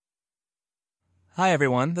Hi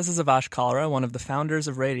everyone, this is Avash Kalra, one of the founders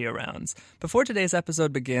of Radio Rounds. Before today's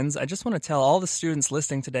episode begins, I just want to tell all the students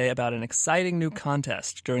listening today about an exciting new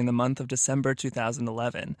contest during the month of December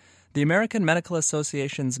 2011. The American Medical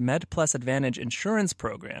Association's Med Plus Advantage insurance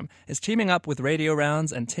program is teaming up with Radio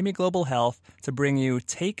Rounds and Timmy Global Health to bring you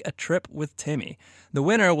Take a Trip with Timmy. The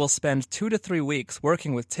winner will spend 2 to 3 weeks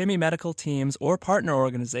working with Timmy medical teams or partner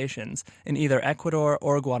organizations in either Ecuador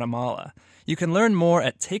or Guatemala. You can learn more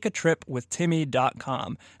at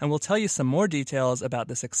takeatripwithtimmy.com, and we'll tell you some more details about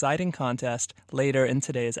this exciting contest later in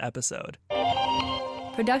today's episode.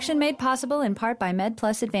 Production made possible in part by Med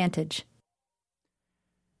Plus Advantage.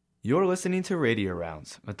 You're listening to Radio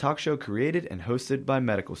Rounds, a talk show created and hosted by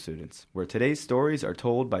medical students, where today's stories are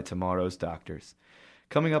told by tomorrow's doctors.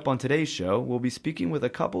 Coming up on today's show, we'll be speaking with a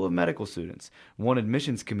couple of medical students, one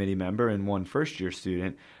admissions committee member and one first-year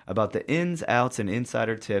student, about the ins, outs, and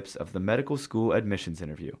insider tips of the medical school admissions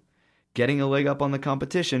interview. Getting a leg up on the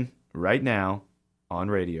competition right now on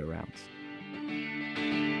Radio Rounds.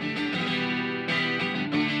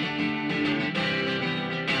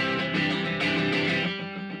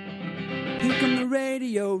 Here come the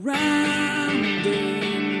radio rounding,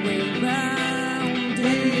 we're rounding,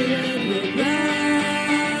 we're rounding.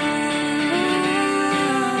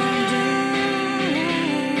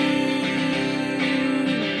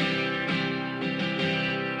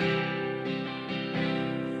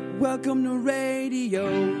 Welcome to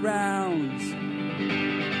Radio Rounds.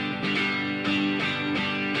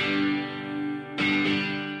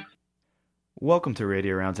 Welcome to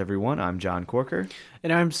Radio Rounds, everyone. I'm John Corker.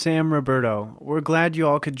 And I'm Sam Roberto. We're glad you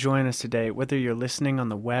all could join us today, whether you're listening on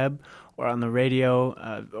the web or on the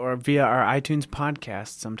radio or via our iTunes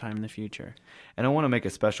podcast sometime in the future. And I want to make a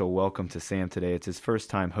special welcome to Sam today. It's his first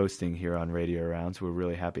time hosting here on Radio Rounds. We're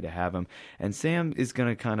really happy to have him. And Sam is going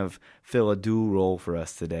to kind of fill a dual role for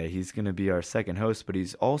us today. He's going to be our second host, but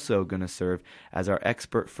he's also going to serve as our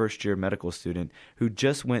expert first-year medical student who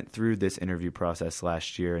just went through this interview process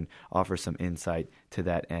last year and offer some insight to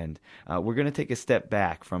that end. We're going to take a step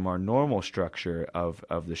back from our normal structure of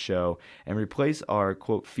the show and replace our,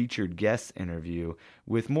 quote, featured guest interview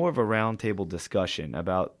with more of a roundtable discussion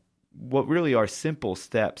about what really are simple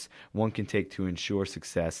steps one can take to ensure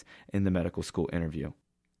success in the medical school interview.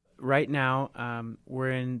 Right now,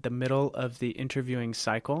 we're in the middle of the interviewing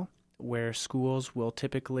cycle where schools will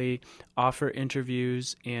typically offer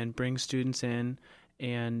interviews and bring students in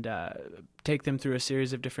and take them through a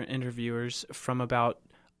series of different interviewers from about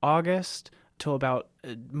August till about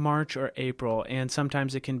March or April, and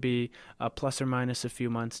sometimes it can be plus or minus a few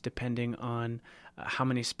months depending on how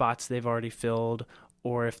many spots they've already filled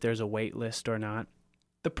or if there's a wait list or not.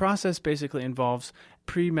 The process basically involves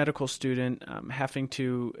pre-medical student having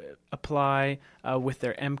to apply with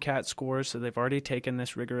their MCAT scores, so they've already taken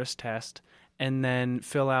this rigorous test, and then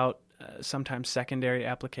fill out sometimes secondary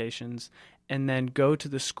applications, and then go to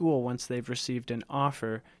the school once they've received an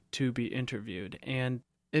offer to be interviewed. And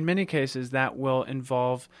in many cases, that will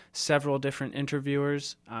involve several different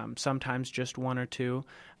interviewers, sometimes just one or two,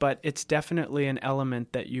 but it's definitely an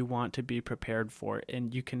element that you want to be prepared for,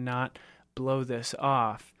 and you cannot blow this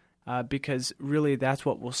off because really that's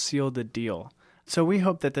what will seal the deal. So we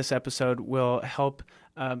hope that this episode will help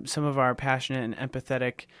some of our passionate and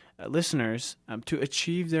empathetic listeners to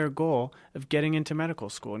achieve their goal of getting into medical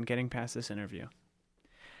school and getting past this interview.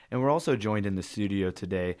 And we're also joined in the studio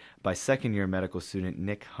today by second-year medical student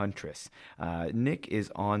Nick Hountras. Nick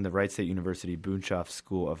is on the Wright State University Boonshoff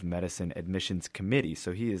School of Medicine Admissions Committee,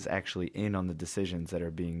 so he is actually in on the decisions that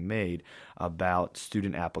are being made about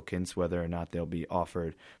student applicants, whether or not they'll be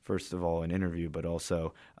offered, first of all, an interview, but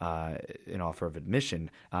also an offer of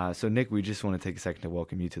admission. So, Nick, we just want to take a second to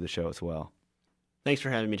welcome you to the show as well. Thanks for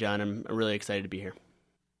having me, John. I'm really excited to be here.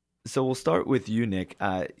 So we'll start with you, Nick.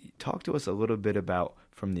 Talk to us a little bit about,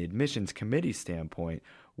 from the admissions committee standpoint,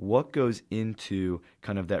 what goes into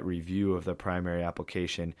kind of that review of the primary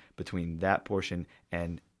application between that portion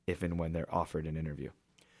and if and when they're offered an interview.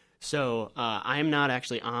 So I'm not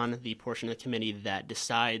actually on the portion of the committee that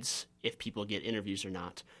decides if people get interviews or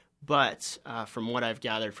not. But from what I've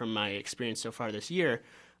gathered from my experience so far this year,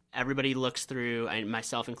 everybody looks through, and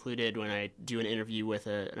myself included, when I do an interview with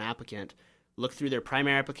an applicant, look through their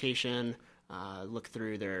primary application, look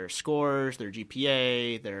through their scores, their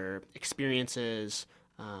GPA, their experiences,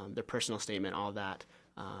 their personal statement, all of that.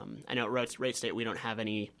 I know at Wright State we don't have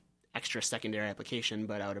any extra secondary application,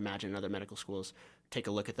 but I would imagine other medical schools take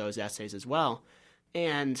a look at those essays as well.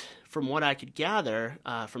 And from what I could gather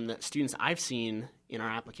from the students I've seen in our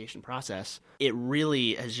application process, it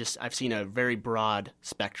really has just, I've seen a very broad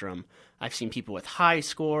spectrum. I've seen people with high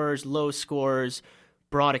scores, low scores,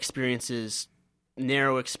 broad experiences,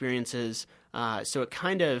 narrow experiences. So it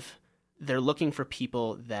kind of, they're looking for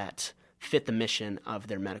people that fit the mission of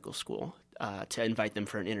their medical school to invite them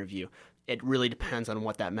for an interview. It really depends on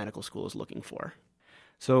what that medical school is looking for.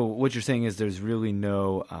 So what you're saying is there's really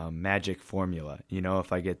no magic formula.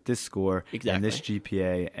 If I get this score and this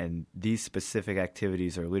GPA and these specific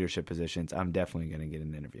activities or leadership positions, I'm definitely going to get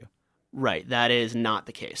an interview. Right. That is not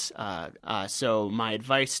the case. So my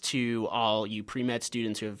advice to all you pre-med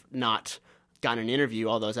students who have not gotten an interview,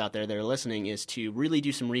 all those out there that are listening, is to really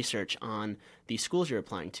do some research on these schools you're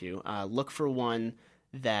applying to. Look for one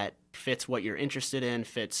that fits what you're interested in,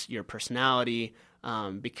 fits your personality,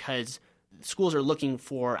 because schools are looking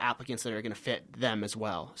for applicants that are going to fit them as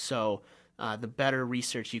well. So the better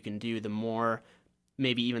research you can do, the more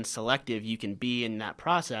maybe even selective you can be in that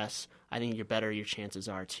process, I think your better your chances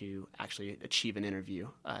are to actually achieve an interview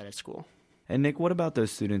at a school. And Nick, what about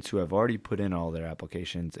those students who have already put in all their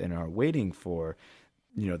applications and are waiting for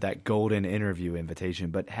that golden interview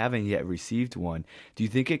invitation, but haven't yet received one? Do you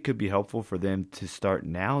think it could be helpful for them to start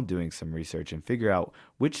now doing some research and figure out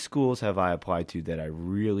which schools have I applied to that I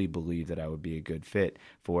really believe that I would be a good fit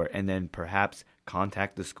for, and then perhaps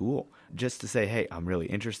contact the school just to say, hey, I'm really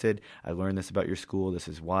interested. I learned this about your school. This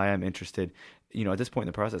is why I'm interested. At this point in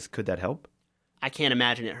the process, could that help? I can't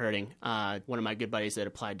imagine it hurting. One of my good buddies that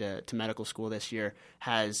applied to medical school this year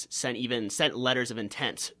has sent letters of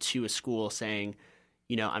intent to a school saying,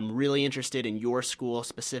 I'm really interested in your school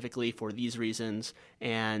specifically for these reasons,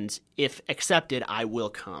 and if accepted, I will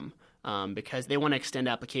come, because they want to extend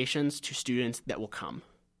applications to students that will come.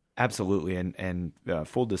 Absolutely, and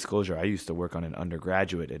full disclosure, I used to work on an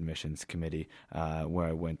undergraduate admissions committee where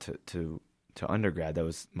I went to undergrad. That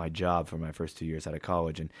was my job for my first 2 years out of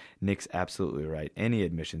college, and Nick's absolutely right. Any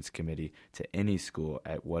admissions committee to any school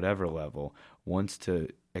at whatever level wants to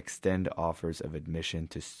extend offers of admission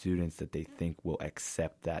to students that they think will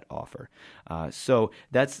accept that offer. So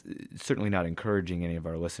that's certainly not encouraging any of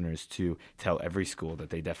our listeners to tell every school that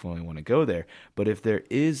they definitely want to go there. But if there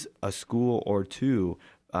is a school or two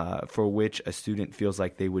for which a student feels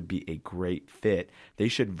like they would be a great fit, they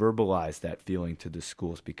should verbalize that feeling to the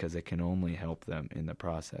schools, because it can only help them in the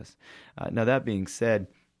process. Now, that being said,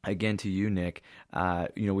 again to you, Nick,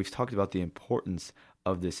 we've talked about the importance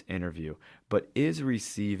of this interview, but is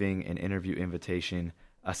receiving an interview invitation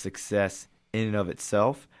a success in and of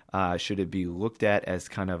itself? Should it be looked at as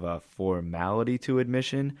kind of a formality to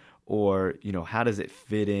admission, or how does it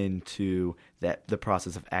fit into the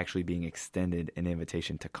process of actually being extended an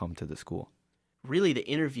invitation to come to the school? Really, the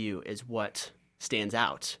interview is what stands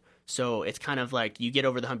out. So it's kind of like you get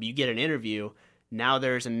over the hump, you get an interview, now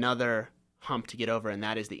there's another hump to get over, and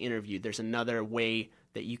that is the interview. There's another way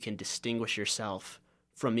that you can distinguish yourself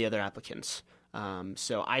from the other applicants.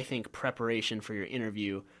 So I think preparation for your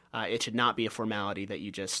interview, it should not be a formality that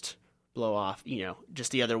you just blow off.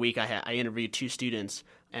 Just the other week I interviewed 2 students,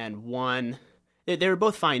 and one, they were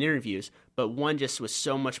both fine interviews, but one just was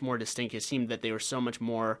so much more distinct. It seemed that they were so much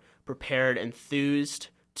more prepared, enthused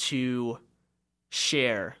to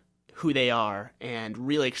share who they are and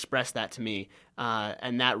really express that to me.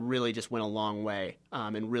 And that really just went a long way,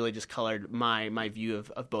 and really just colored my view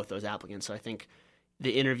of both those applicants. So I think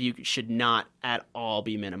the interview should not at all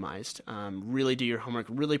be minimized. Really do your homework,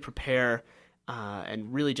 really prepare,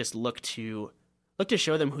 and really just look to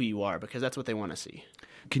show them who you are, because that's what they want to see.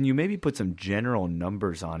 Can you maybe put some general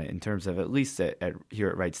numbers on it in terms of, at least here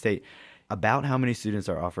at Wright State, about how many students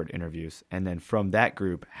are offered interviews, and then from that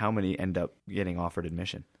group, how many end up getting offered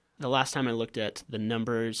admission? The last time I looked at the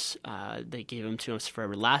numbers, they gave them to us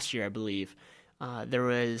for last year, I believe. There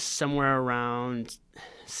was somewhere around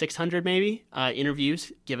 600 maybe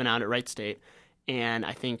interviews given out at Wright State, and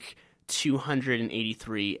I think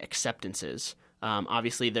 283 acceptances.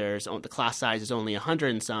 Obviously, the class size is only 100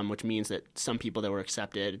 and some, which means that some people that were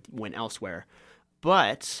accepted went elsewhere.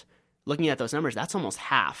 But looking at those numbers, that's almost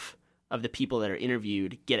half of the people that are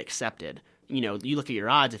interviewed get accepted. You look at your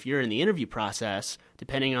odds, if you're in the interview process,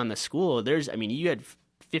 depending on the school, you had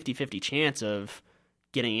 50-50 chance of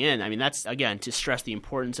getting in. That's, again, to stress the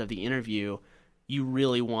importance of the interview. You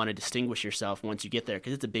really want to distinguish yourself once you get there,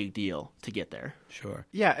 because it's a big deal to get there. Sure.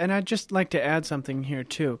 Yeah, and I'd just like to add something here,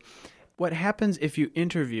 too. What happens if you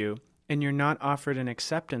interview and you're not offered an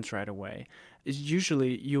acceptance right away is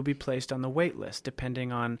usually you'll be placed on the wait list,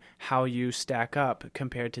 depending on how you stack up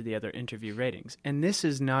compared to the other interview ratings. And this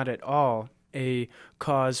is not at all a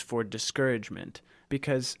cause for discouragement,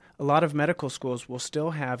 because a lot of medical schools will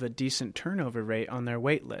still have a decent turnover rate on their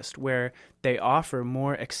wait list, where they offer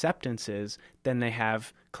more acceptances than they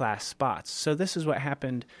have class spots. So this is what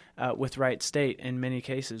happened with Wright State in many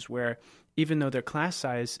cases, where even though their class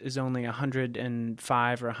size is only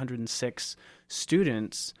 105 or 106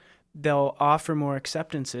 students, they'll offer more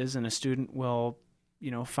acceptances, and a student will,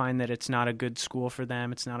 find that it's not a good school for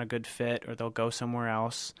them, it's not a good fit, or they'll go somewhere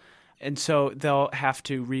else. And so they'll have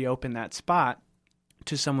to reopen that spot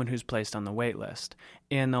to someone who's placed on the wait list.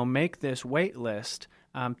 And they'll make this wait list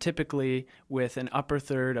typically with an upper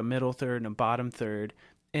third, a middle third, and a bottom third,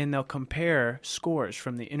 and they'll compare scores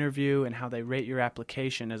from the interview and how they rate your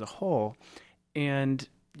application as a whole. And,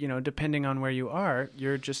 depending on where you are,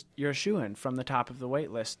 you're a shoo-in from the top of the wait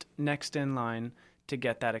list, next in line to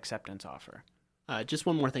get that acceptance offer. Just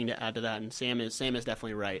one more thing to add to that, and Sam is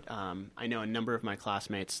definitely right. I know a number of my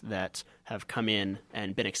classmates that have come in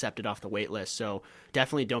and been accepted off the wait list, so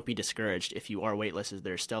definitely don't be discouraged. If you are waitlisted,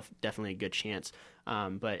 there's still definitely a good chance.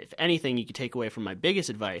 But if anything you could take away from my biggest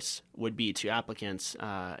advice would be to applicants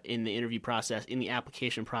in the interview process, in the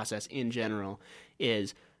application process in general,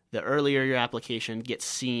 is the earlier your application gets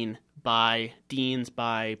seen by deans,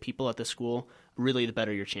 by people at the school, really the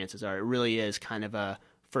better your chances are. It really is kind of a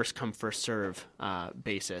first come, first serve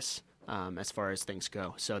basis as far as things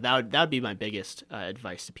go. So that would be my biggest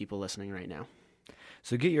advice to people listening right now.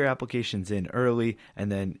 So get your applications in early,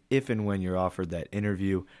 and then if and when you're offered that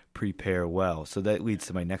interview, prepare well. So that leads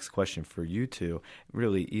to my next question for you two,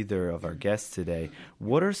 really either of our guests today.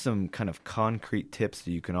 What are some kind of concrete tips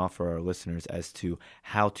that you can offer our listeners as to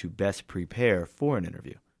how to best prepare for an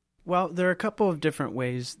interview? Well, there are a couple of different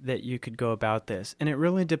ways that you could go about this, and it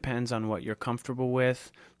really depends on what you're comfortable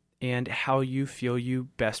with and how you feel you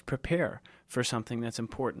best prepare for something that's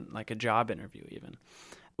important, like a job interview even.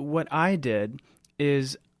 What I did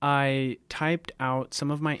is I typed out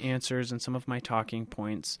some of my answers and some of my talking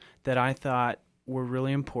points that I thought were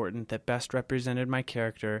really important, that best represented my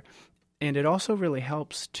character, and it also really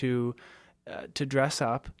helps to dress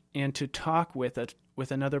up and to talk with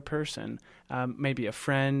another person, maybe a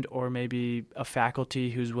friend or maybe a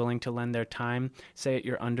faculty who's willing to lend their time. Say at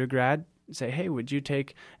your undergrad, say, hey, would you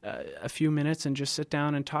take a few minutes and just sit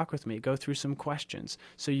down and talk with me, go through some questions,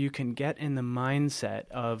 so you can get in the mindset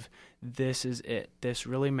of this is it, this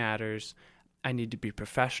really matters. I need to be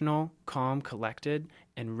professional, calm, collected,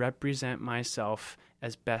 and represent myself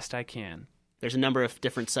as best I can. There's a number of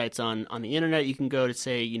different sites on the internet you can go to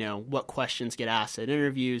say, what questions get asked at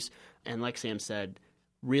interviews. And like Sam said,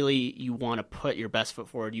 really you want to put your best foot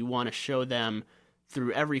forward. You want to show them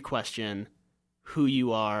through every question who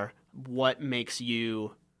you are, what makes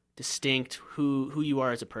you distinct, who you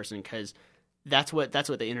are as a person, because that's what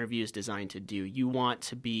the interview is designed to do. You want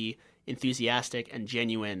to be enthusiastic and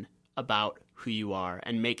genuine about who you are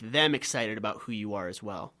and make them excited about who you are as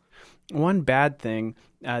well. One bad thing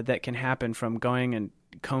that can happen from going and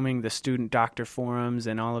combing the student doctor forums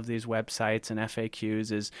and all of these websites and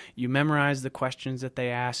FAQs is you memorize the questions that they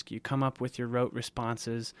ask, you come up with your rote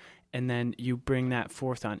responses, and then you bring that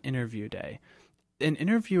forth on interview day. An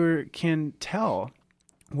interviewer can tell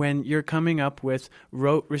when you're coming up with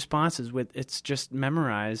rote responses, it's just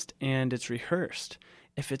memorized and it's rehearsed,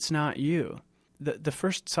 if it's not you. The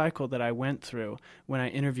first cycle that I went through when I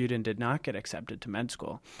interviewed and did not get accepted to med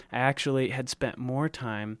school, I actually had spent more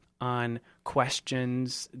time on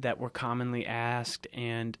questions that were commonly asked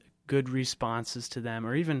and good responses to them,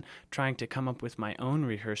 or even trying to come up with my own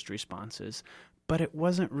rehearsed responses. But it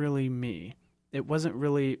wasn't really me. It wasn't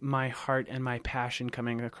really my heart and my passion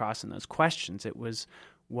coming across in those questions. It was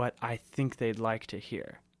what I think they'd like to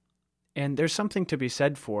hear. And there's something to be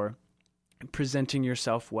said for presenting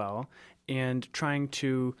yourself well and trying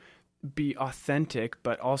to be authentic,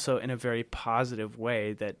 but also in a very positive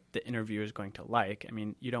way that the interviewer is going to like. I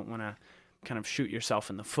mean, you don't want to kind of shoot yourself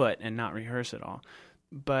in the foot and not rehearse it all.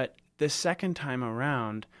 But the second time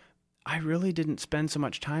around, I really didn't spend so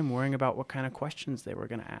much time worrying about what kind of questions they were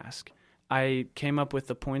going to ask. I came up with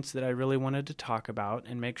the points that I really wanted to talk about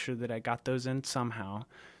and make sure that I got those in somehow.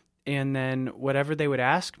 And then whatever they would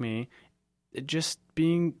ask me, just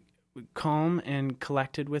being calm and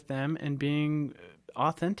collected with them and being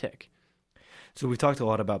authentic. So we've talked a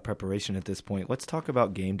lot about preparation at this point. Let's talk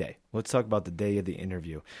about game day. Let's talk about the day of the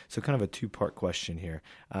interview. So kind of a two-part question here.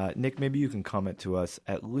 Nick, maybe you can comment to us,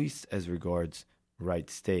 at least as regards Wright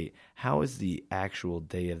State. How is the actual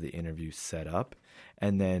day of the interview set up?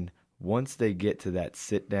 And then once they get to that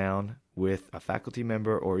sit down with a faculty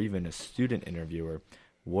member or even a student interviewer,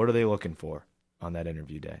 what are they looking for on that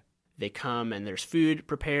interview day? They come and there's food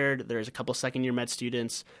prepared. There's a couple second-year med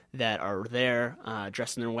students that are there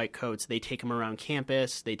dressed in their white coats. They take them around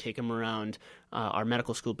campus. They take them around our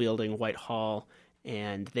medical school building, White Hall,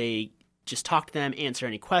 and they just talk to them, answer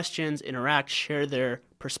any questions, interact, share their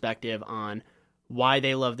perspective on why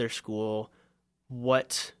they love their school,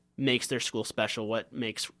 what makes their school special, what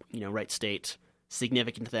makes, Wright State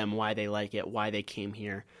significant to them, why they like it, why they came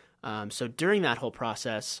here. So during that whole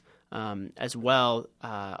process, as well,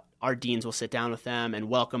 our deans will sit down with them and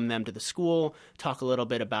welcome them to the school, talk a little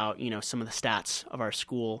bit about, some of the stats of our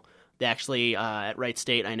school. They actually, at Wright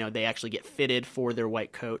State, I know they actually get fitted for their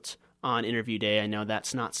white coats on interview day. I know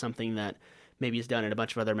that's not something that maybe is done at a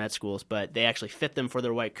bunch of other med schools, but they actually fit them for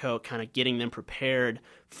their white coat, kind of getting them prepared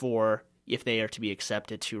for if they are to be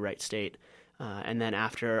accepted to Wright State. And then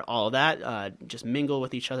after all of that, just mingle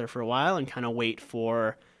with each other for a while and kind of wait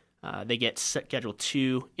for, they get scheduled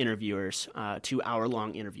 2 interviewers,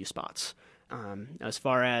 2-hour-long interview spots. As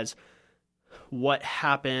far as what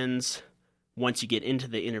happens once you get into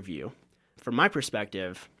the interview, from my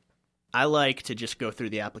perspective, I like to just go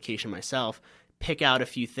through the application myself, pick out a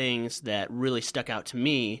few things that really stuck out to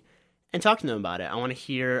me, and talk to them about it. I want to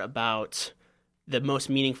hear about the most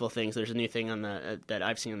meaningful things. There's a new thing on that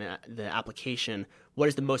I've seen on the application. What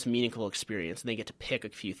is the most meaningful experience? And they get to pick a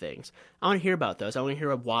few things. I want to hear about those. I want to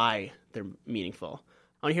hear why they're meaningful.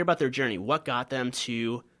 I want to hear about their journey. What got them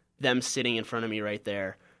to them sitting in front of me right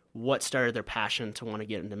there? What started their passion to want to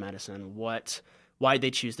get into medicine? Why'd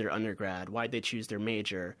they choose their undergrad? Why'd they choose their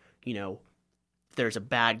major? If there's a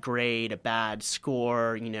bad grade, a bad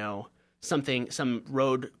score, some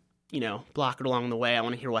road, blocked along the way. I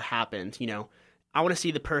want to hear what happened. I want to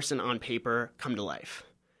see the person on paper come to life.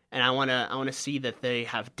 And I want to see that they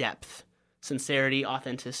have depth, sincerity,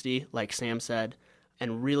 authenticity, like Sam said,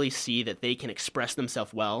 and really see that they can express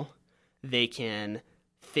themselves well. They can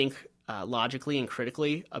think logically and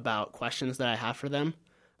critically about questions that I have for them.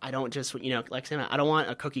 I don't just, like Sam, I don't want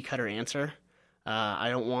a cookie cutter answer.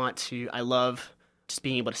 I love just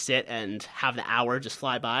being able to sit and have the hour just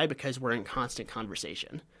fly by because we're in constant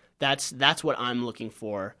conversation. That's what I'm looking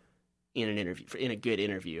for in an interview, in a good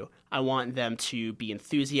interview. I want them to be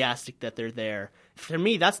enthusiastic that they're there. For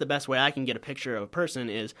me, that's the best way I can get a picture of a person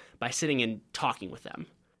is by sitting and talking with them,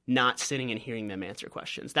 not sitting and hearing them answer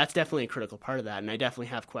questions. That's definitely a critical part of that, and I definitely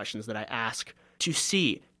have questions that I ask to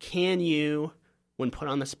see, can you, when put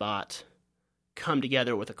on the spot, come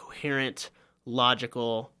together with a coherent,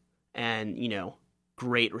 logical, and,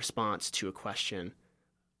 great response to a question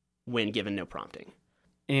when given no prompting.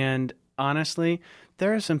 And honestly,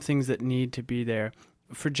 there are some things that need to be there.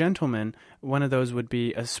 For gentlemen, one of those would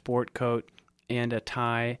be a sport coat and a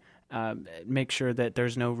tie. Make sure that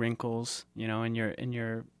there's no wrinkles, in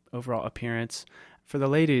your overall appearance. For the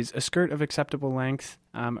ladies, a skirt of acceptable length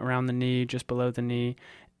around the knee, just below the knee,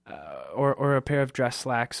 or a pair of dress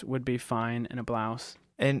slacks would be fine, and a blouse.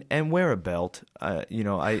 And wear a belt. I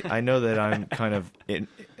know that I'm kind of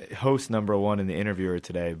host number 1 and the interviewer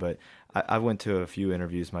today, but I went to a few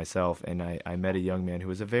interviews myself, and I met a young man who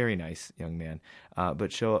was a very nice young man,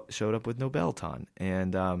 but showed up with no belt on,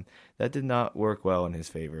 and that did not work well in his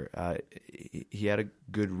favor. He had a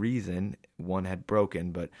good reason. One had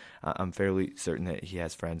broken, but I'm fairly certain that he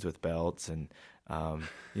has friends with belts, and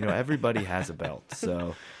everybody has a belt,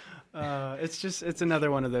 so. It's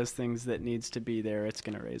another one of those things that needs to be there. It's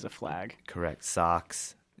going to raise a flag. Correct.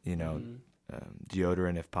 Socks,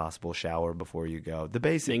 deodorant if possible, shower before you go. The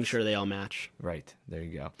basics. Making sure they all match. Right. There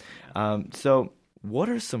you go. Yeah. So what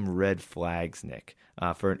are some red flags, Nick,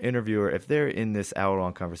 for an interviewer if they're in this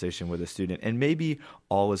hour-long conversation with a student and maybe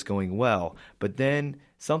all is going well, but then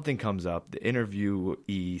something comes up, the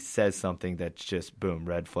interviewee says something that's just, boom,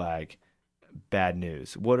 red flag, bad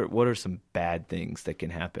news. What are some bad things that can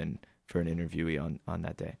happen for an interviewee on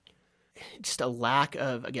that day? Just a lack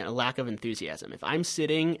of enthusiasm. If I'm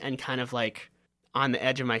sitting and kind of like on the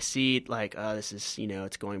edge of my seat, like, this is,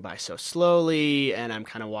 it's going by so slowly, and I'm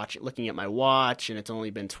kind of looking at my watch, and it's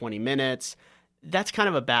only been 20 minutes, that's kind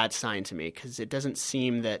of a bad sign to me, because it doesn't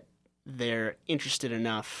seem that they're interested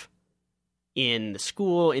enough in the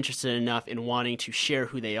school, interested enough in wanting to share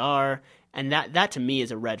who they are, and that to me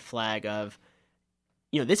is a red flag of,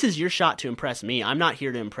 this is your shot to impress me. I'm not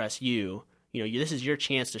here to impress you. This is your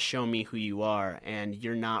chance to show me who you are, and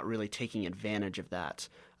you're not really taking advantage of that.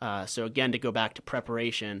 So again, to go back to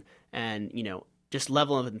preparation and, just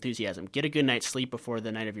level of enthusiasm. Get a good night's sleep before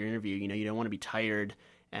the night of your interview. You don't want to be tired.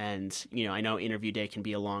 And, I know interview day can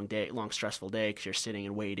be a long stressful day because you're sitting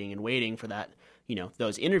and waiting for that,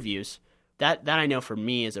 those interviews. That I know for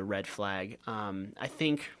me is a red flag. I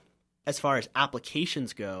think as far as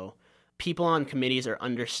applications go, people on committees are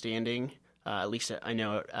understanding, at least I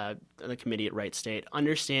know the committee at Wright State,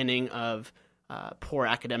 understanding of poor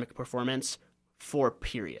academic performance for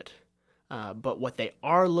period. But what they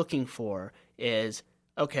are looking for is,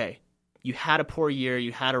 okay, you had a poor year,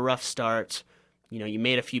 you had a rough start, you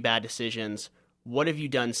made a few bad decisions. What have you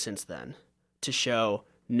done since then to show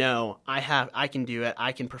no, I can do it.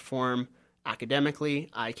 I can perform academically.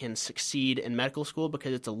 I can succeed in medical school,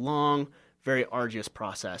 because it's a long, very arduous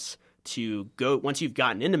process to go, once you've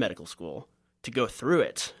gotten into medical school, to go through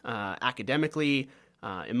it academically,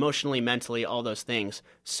 emotionally, mentally, all those things.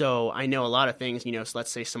 So I know a lot of things, so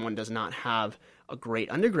let's say someone does not have a great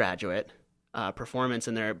undergraduate performance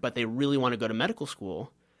in there, but they really want to go to medical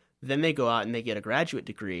school. Then they go out and they get a graduate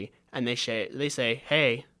degree, and they say,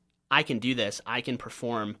 hey, I can do this. I can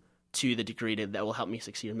perform to the degree that will help me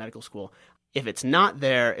succeed in medical school. If it's not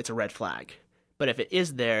there, it's a red flag. But if it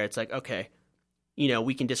is there, it's like, okay,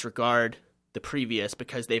 we can disregard the previous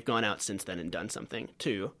because they've gone out since then and done something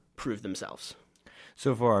to prove themselves.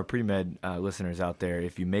 So for our pre-med listeners out there,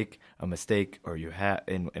 if you make a mistake or you have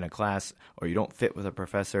in a class, or you don't fit with a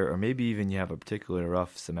professor, or maybe even you have a particularly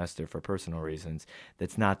rough semester for personal reasons,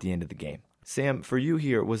 that's not the end of the game. Sam, for you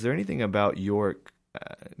here, was there anything about your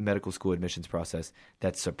medical school admissions process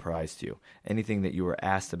that surprised you? Anything that you were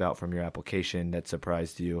asked about from your application that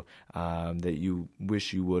surprised you, that you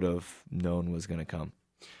wish you would have known was going to come?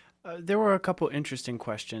 There were a couple interesting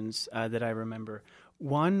questions that I remember.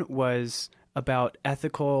 One was about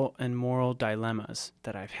ethical and moral dilemmas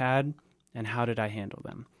that I've had, and how did I handle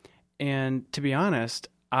them. And to be honest,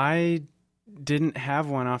 I didn't have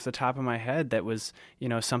one off the top of my head that was,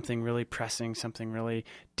 something really pressing, something really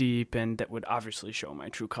deep, and that would obviously show my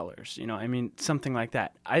true colors. Something like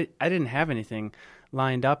that. I didn't have anything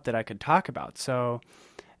lined up that I could talk about. So,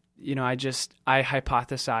 I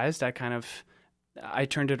hypothesized. I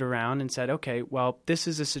turned it around and said, okay, well, this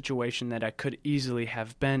is a situation that I could easily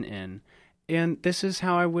have been in, and this is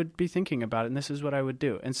how I would be thinking about it, and this is what I would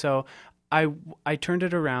do. And so I turned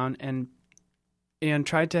it around and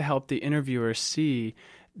tried to help the interviewer see,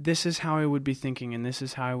 this is how I would be thinking, and this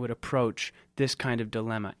is how I would approach this kind of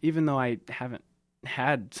dilemma, even though I haven't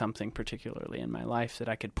had something particularly in my life that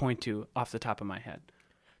I could point to off the top of my head.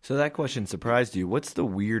 So that question surprised you. What's the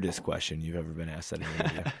weirdest question you've ever been asked at an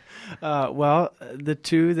interview? Well, the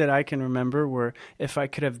two that I can remember were, if I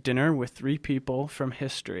could have dinner with 3 people from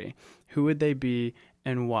history, who would they be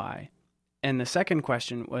and why? And the second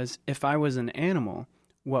question was, if I was an animal,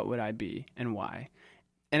 what would I be and why?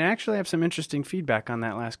 And I actually have some interesting feedback on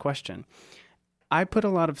that last question. I put a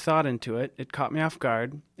lot of thought into it. It caught me off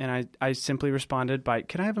guard, and I simply responded by,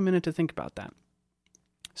 can I have a minute to think about that?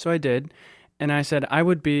 So I did. And I said, I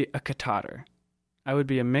would be a catotter. I would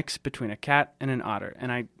be a mix between a cat and an otter.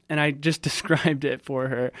 And I just described it for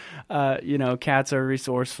her. Cats are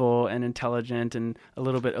resourceful and intelligent and a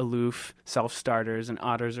little bit aloof, self-starters, and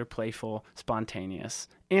otters are playful, spontaneous.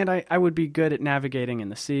 And I would be good at navigating in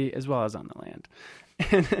the sea as well as on the land.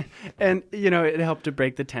 And it helped to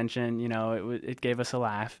break the tension. It gave us a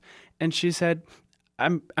laugh. And she said,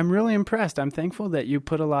 I'm really impressed. I'm thankful that you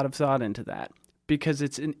put a lot of thought into that, because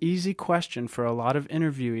it's an easy question for a lot of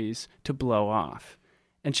interviewees to blow off.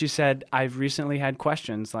 And she said, I've recently had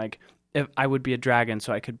questions like, if I would be a dragon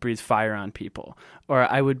so I could breathe fire on people,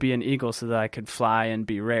 or I would be an eagle so that I could fly and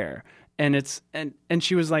be rare. And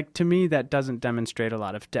she was like, to me, that doesn't demonstrate a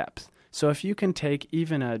lot of depth. So if you can take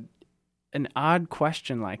even an odd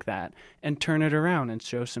question like that and turn it around and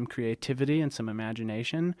show some creativity and some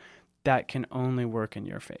imagination, that can only work in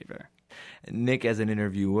your favor. Nick, as an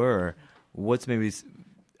interviewer, what's maybe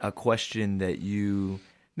a question that you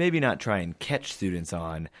maybe not try and catch students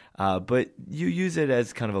on, but you use it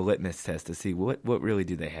as kind of a litmus test to see what really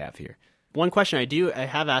do they have here? One question I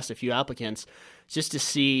have asked a few applicants just to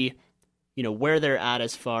see, where they're at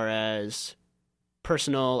as far as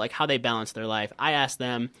personal, like how they balance their life. I asked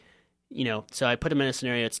them, so I put them in a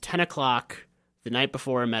scenario. It's 10 o'clock the night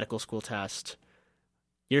before a medical school test.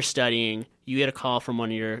 You're studying. You get a call from one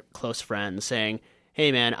of your close friends saying,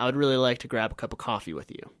 hey man, I would really like to grab a cup of coffee with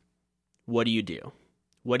you. What do you do?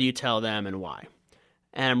 What do you tell them and why?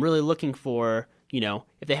 And I'm really looking for,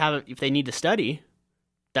 if they need to study,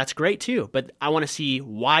 that's great too. But I want to see,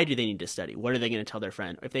 why do they need to study? What are they going to tell their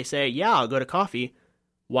friend? If they say, yeah, I'll go to coffee,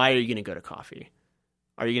 why are you going to go to coffee?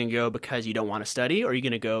 Are you going to go because you don't want to study? Or are you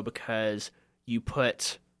going to go because you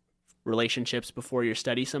put relationships before your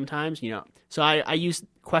study sometimes? So I use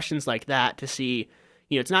questions like that to see,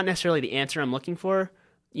 it's not necessarily the answer I'm looking for.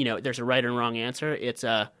 There's a right and wrong answer. It's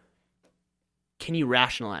can you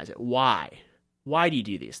rationalize it? Why? Why do you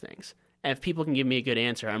do these things? And if people can give me a good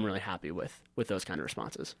answer, I'm really happy with those kind of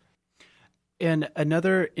responses. And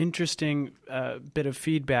another interesting bit of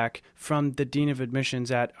feedback from the Dean of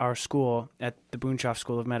Admissions at our school, at the Boonshoff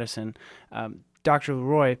School of Medicine, Dr.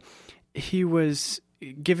 Leroy, he was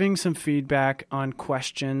giving some feedback on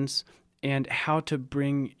questions and how to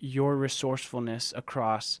bring your resourcefulness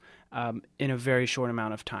across in a very short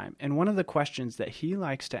amount of time. And one of the questions that he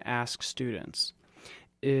likes to ask students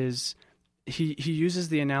is he uses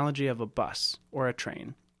the analogy of a bus or a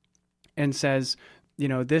train and says,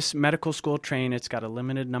 this medical school train, it's got a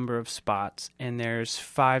limited number of spots, and there's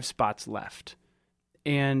 5 spots left.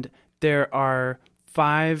 And there are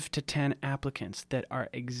 5 to 10 applicants that are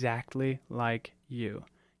exactly like you.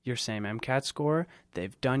 Your same MCAT score,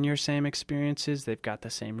 they've done your same experiences, they've got the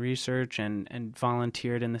same research and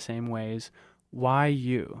volunteered in the same ways. Why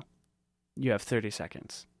you? You have 30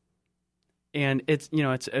 seconds. And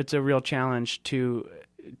it's a real challenge to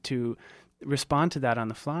respond to that on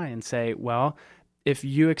the fly and say, well, if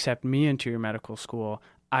you accept me into your medical school,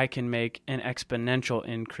 I can make an exponential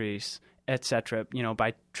increase, etc.,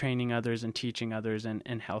 by training others and teaching others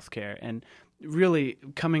in healthcare, and really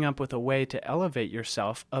coming up with a way to elevate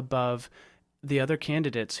yourself above the other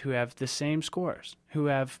candidates who have the same scores, who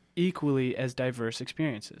have equally as diverse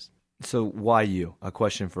experiences. So why you? A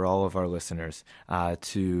question for all of our listeners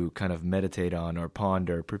to kind of meditate on or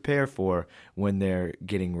ponder, prepare for when they're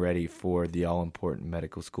getting ready for the all-important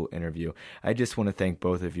medical school interview. I just want to thank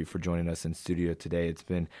both of you for joining us in studio today. It's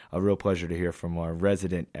been a real pleasure to hear from our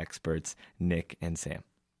resident experts, Nick and Sam.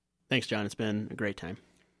 Thanks, John. It's been a great time.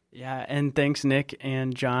 Yeah, and thanks, Nick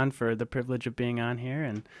and John, for the privilege of being on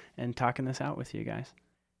here and talking this out with you guys.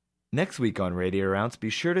 Next week on Radio Rounds, be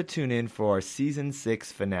sure to tune in for our Season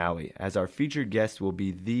 6 finale, as our featured guest will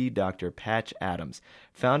be the Dr. Patch Adams,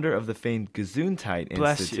 founder of the famed Gesundheit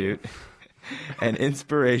Institute, and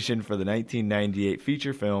inspiration for the 1998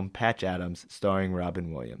 feature film Patch Adams, starring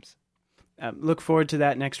Robin Williams. Look forward to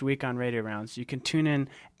that next week on Radio Rounds. You can tune in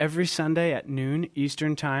every Sunday at noon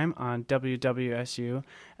Eastern Time on WWSU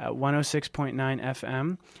at 106.9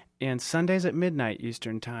 FM, and Sundays at midnight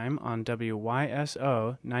Eastern Time on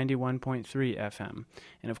WYSO 91.3 FM.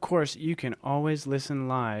 And of course, you can always listen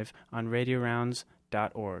live on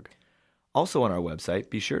RadioRounds.org. Also on our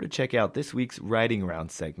website, be sure to check out this week's Writing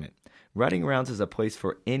Rounds segment. Writing Rounds is a place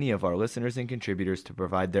for any of our listeners and contributors to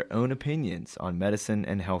provide their own opinions on medicine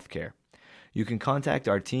and healthcare. You can contact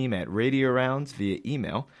our team at Radio Rounds via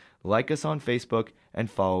email, like us on Facebook,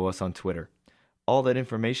 and follow us on Twitter. All that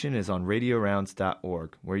information is on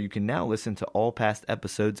RadioRounds.org, where you can now listen to all past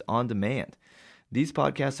episodes on demand. These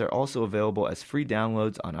podcasts are also available as free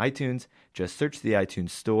downloads on iTunes. Just search the iTunes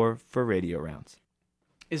store for Radio Rounds.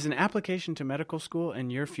 Is an application to medical school in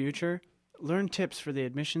your future? Learn tips for the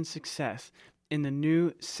admission success in the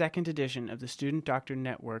new second edition of the Student Doctor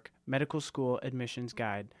Network Medical School Admissions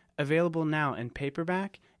Guide, available now in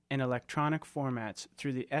paperback and electronic formats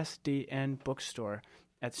through the SDN bookstore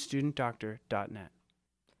at studentdoctor.net.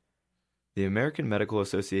 The American Medical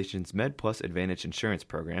Association's MedPlus Advantage Insurance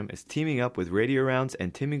Program is teaming up with Radio Rounds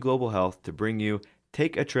and Timmy Global Health to bring you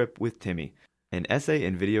Take a Trip with Timmy, an essay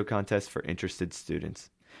and video contest for interested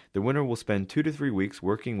students. The winner will spend 2 to 3 weeks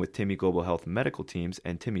working with Timmy Global Health medical teams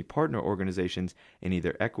and Timmy partner organizations in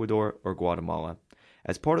either Ecuador or Guatemala.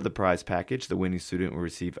 As part of the prize package, the winning student will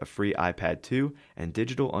receive a free iPad 2 and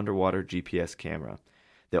digital underwater GPS camera.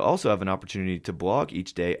 They'll also have an opportunity to blog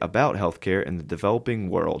each day about healthcare in the developing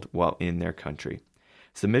world while in their country.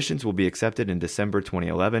 Submissions will be accepted in December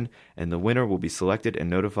 2011, and the winner will be selected and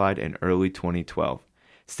notified in early 2012.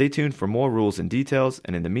 Stay tuned for more rules and details,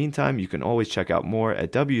 and in the meantime, you can always check out more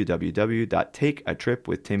at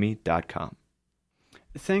www.takeatripwithtimmy.com.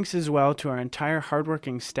 Thanks as well to our entire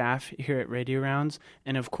hardworking staff here at Radio Rounds,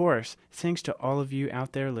 and of course, thanks to all of you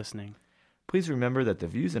out there listening. Please remember that the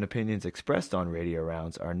views and opinions expressed on Radio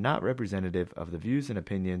Rounds are not representative of the views and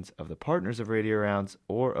opinions of the partners of Radio Rounds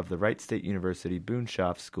or of the Wright State University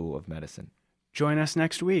Boonshoff School of Medicine. Join us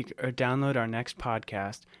next week or download our next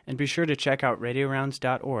podcast, and be sure to check out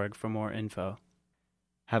RadioRounds.org for more info.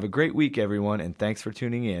 Have a great week, everyone, and thanks for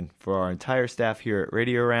tuning in. For our entire staff here at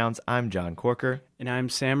Radio Rounds, I'm John Corker. And I'm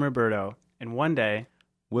Sam Roberto. And one day,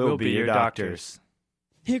 we'll be your doctors.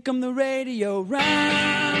 Here come the radio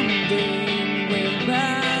rounding, we're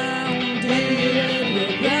rounding,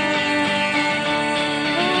 we're rounding.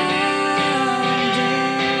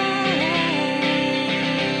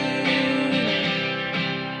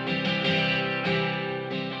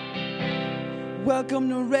 Welcome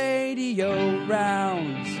to Radio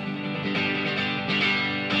Rounds.